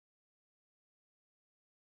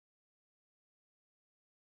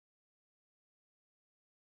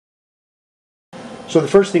So the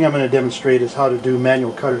first thing I'm going to demonstrate is how to do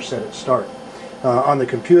manual cutter set at start. On the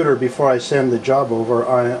computer, before I send the job over,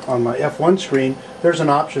 on my F1 screen, there's an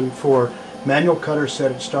option for manual cutter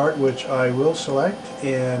set at start, which I will select,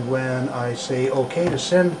 and when I say OK to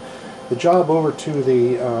send the job over to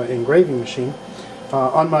the engraving machine,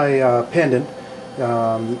 on my pendant,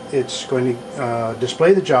 it's going to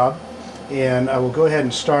display the job, and I will go ahead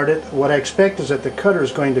and start it. What I expect is that the cutter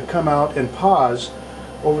is going to come out and pause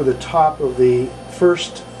over the top of the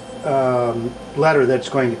first letter that's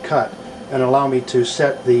going to cut and allow me to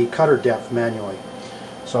set the cutter depth manually.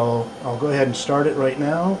 So I'll go ahead and start it right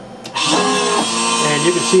now. And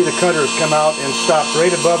you can see the cutter has come out and stopped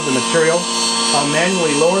right above the material. I'll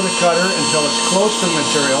manually lower the cutter until it's close to the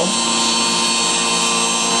material.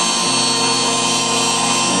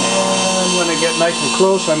 And when I get nice and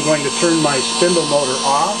close, I'm going to turn my spindle motor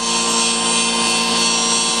off.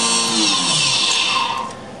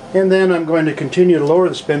 And then I'm going to continue to lower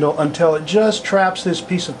the spindle until it just traps this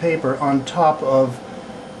piece of paper on top of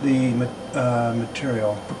the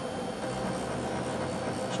material.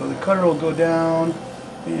 So the cutter will go down,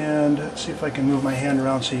 and let's see if I can move my hand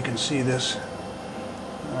around so you can see this.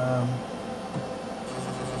 I'll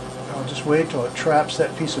just wait till it traps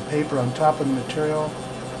that piece of paper on top of the material,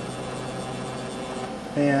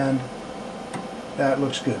 and that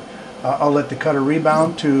looks good. I'll let the cutter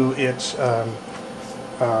rebound to its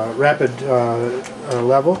rapid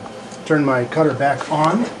level. Turn my cutter back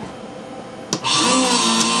on.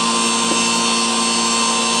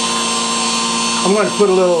 I'm going to put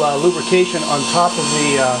a little lubrication on top of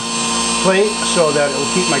the plate so that it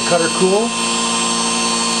will keep my cutter cool.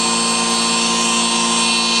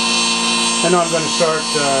 And now I'm going to start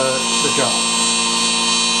the job.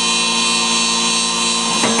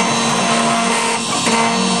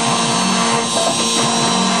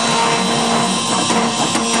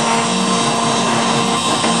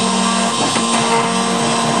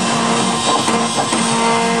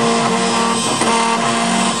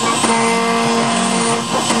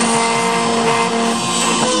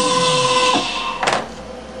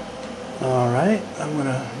 Alright, I'm going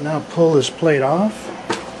to now pull this plate off.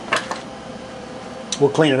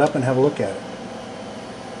 We'll clean it up and have a look at it.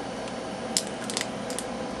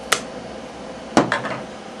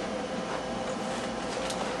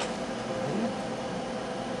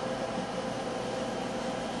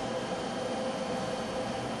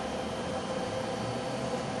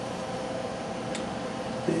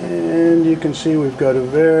 And you can see we've got a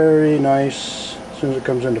very nice, as soon as it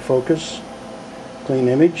comes into focus, clean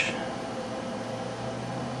image.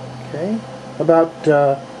 Okay, about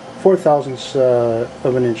 4/1000ths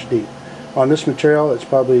of an inch deep. On this material, it's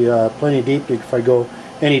probably plenty deep. If I go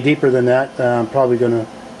any deeper than that, I'm probably going to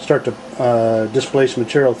start to displace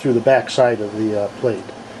material through the back side of the plate.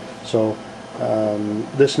 So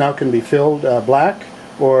this now can be filled black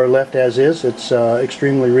or left as is. It's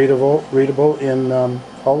extremely readable in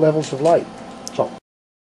all levels of light. So